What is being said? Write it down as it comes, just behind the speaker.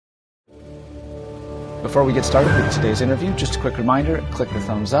Before we get started with today's interview, just a quick reminder, click the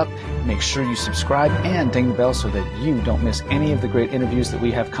thumbs up, make sure you subscribe, and ding the bell so that you don't miss any of the great interviews that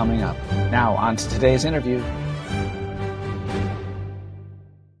we have coming up. Now, on to today's interview.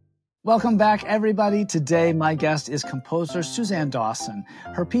 Welcome back, everybody. Today, my guest is composer Suzanne Dawson.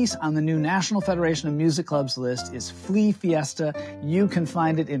 Her piece on the new National Federation of Music Clubs list is Flea Fiesta. You can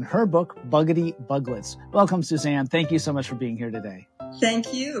find it in her book, Buggity Buglets. Welcome, Suzanne. Thank you so much for being here today.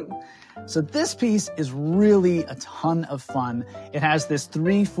 Thank you. So this piece is really a ton of fun. It has this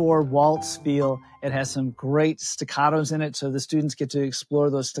 3/4 waltz feel. It has some great staccatos in it, so the students get to explore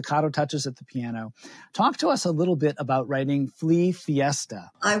those staccato touches at the piano. Talk to us a little bit about writing Flea Fiesta.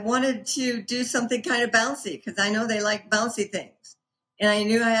 I wanted to do something kind of bouncy because I know they like bouncy things. And I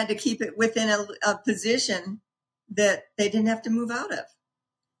knew I had to keep it within a position that they didn't have to move out of.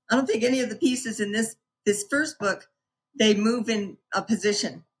 I don't think any of the pieces in this first book, they move in a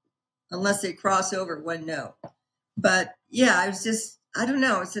position unless they cross over one note. But yeah, I don't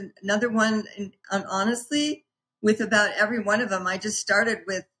know. It's another one. And honestly, with about every one of them, I just started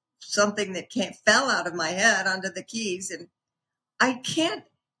with something that fell out of my head onto the keys. And I can't,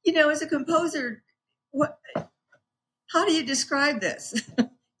 as a composer, how do you describe this?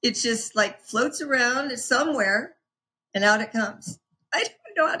 It just like floats around somewhere and out it comes. I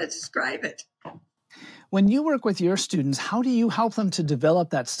don't know how to describe it. When you work with your students, how do you help them to develop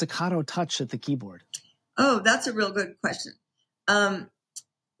that staccato touch at the keyboard? Oh, that's a real good question.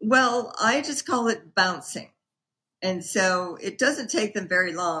 Well, I just call it bouncing. And so it doesn't take them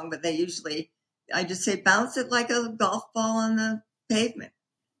very long, but I just say bounce it like a golf ball on the pavement.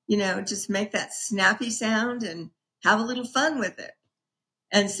 Just make that snappy sound and have a little fun with it.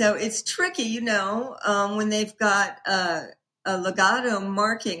 And so it's tricky, when they've got a legato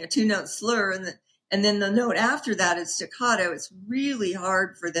marking, a 2-note slur, and then the note after that is staccato. It's really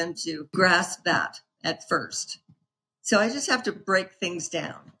hard for them to grasp that at first. So I just have to break things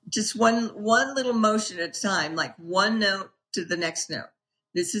down. Just one little motion at a time, like one note to the next note.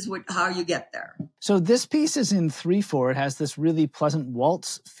 This is how you get there. So this piece is in 3/4. It has this really pleasant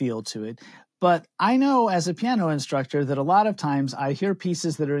waltz feel to it. But I know as a piano instructor that a lot of times I hear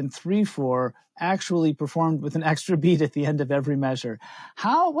pieces that are in 3/4 actually performed with an extra beat at the end of every measure.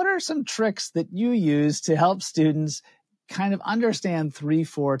 What are some tricks that you use to help students kind of understand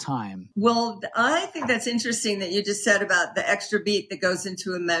 3/4 time? Well, I think that's interesting that you just said about the extra beat that goes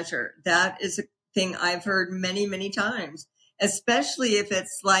into a measure. That is a thing I've heard many, many times, especially if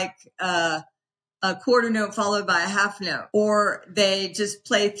it's like a quarter note followed by a half note, or they just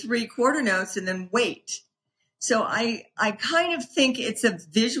play 3 quarter notes and then wait. So I kind of think it's a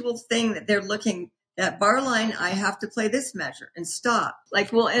visual thing that they're looking, that bar line, I have to play this measure and stop.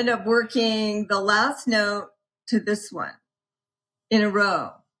 Like we'll end up working the last note to this one in a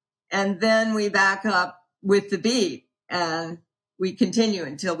row. And then we back up with the beat and we continue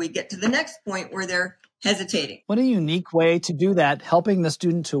until we get to the next point where they're hesitating. What a unique way to do that, helping the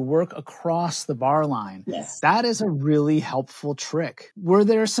student to work across the bar line. Yes. That is a really helpful trick. Were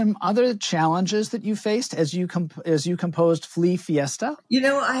there some other challenges that you faced as you composed Flea Fiesta?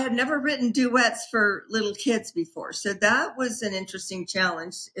 I had never written duets for little kids before. So that was an interesting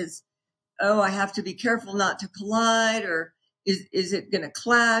challenge I have to be careful not to collide, or is it going to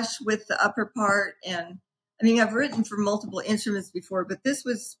clash with the upper part? And I've written for multiple instruments before, but this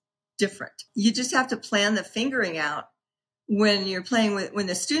was different. You just have to plan the fingering out when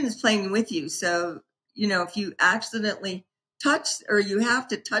the student's playing with you. So, if you accidentally touch, or you have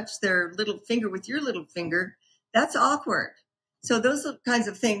to touch their little finger with your little finger, that's awkward. So those are kinds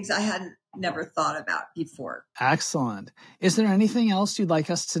of things I hadn't never thought about before. Excellent. Is there anything else you'd like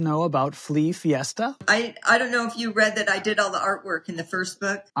us to know about Flea Fiesta? I don't know if you read that I did all the artwork in the first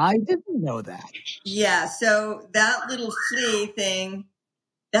book. I didn't know that. Yeah. So that little flea thing,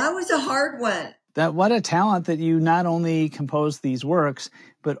 that was a hard one. What a talent that you not only composed these works,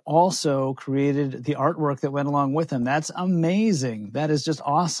 but also created the artwork that went along with them. That's amazing. That is just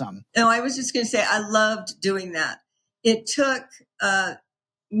awesome. No, I was just going to say, I loved doing that. It took,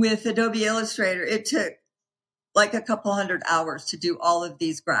 with Adobe Illustrator, it took like a couple 100 hours to do all of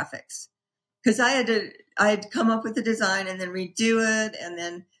these graphics. Because I had come up with the design and then redo it and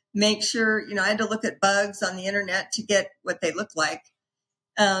then make sure, I had to look at bugs on the internet to get what they look like.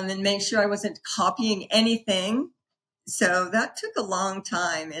 And make sure I wasn't copying anything. So that took a long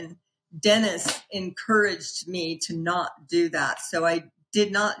time. And Dennis encouraged me to not do that. So I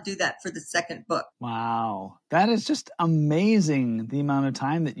did not do that for the second book. Wow. That is just amazing, the amount of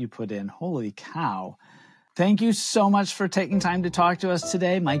time that you put in. Holy cow. Thank you so much for taking time to talk to us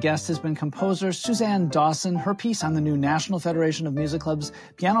today. My guest has been composer Suzanne Dawson. Her piece on the new National Federation of Music Clubs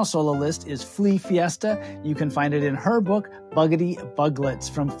piano solo list is Flea Fiesta. You can find it in her book, Buggity Buglets,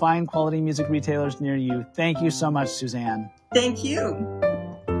 from fine quality music retailers near you. Thank you so much, Suzanne. Thank you.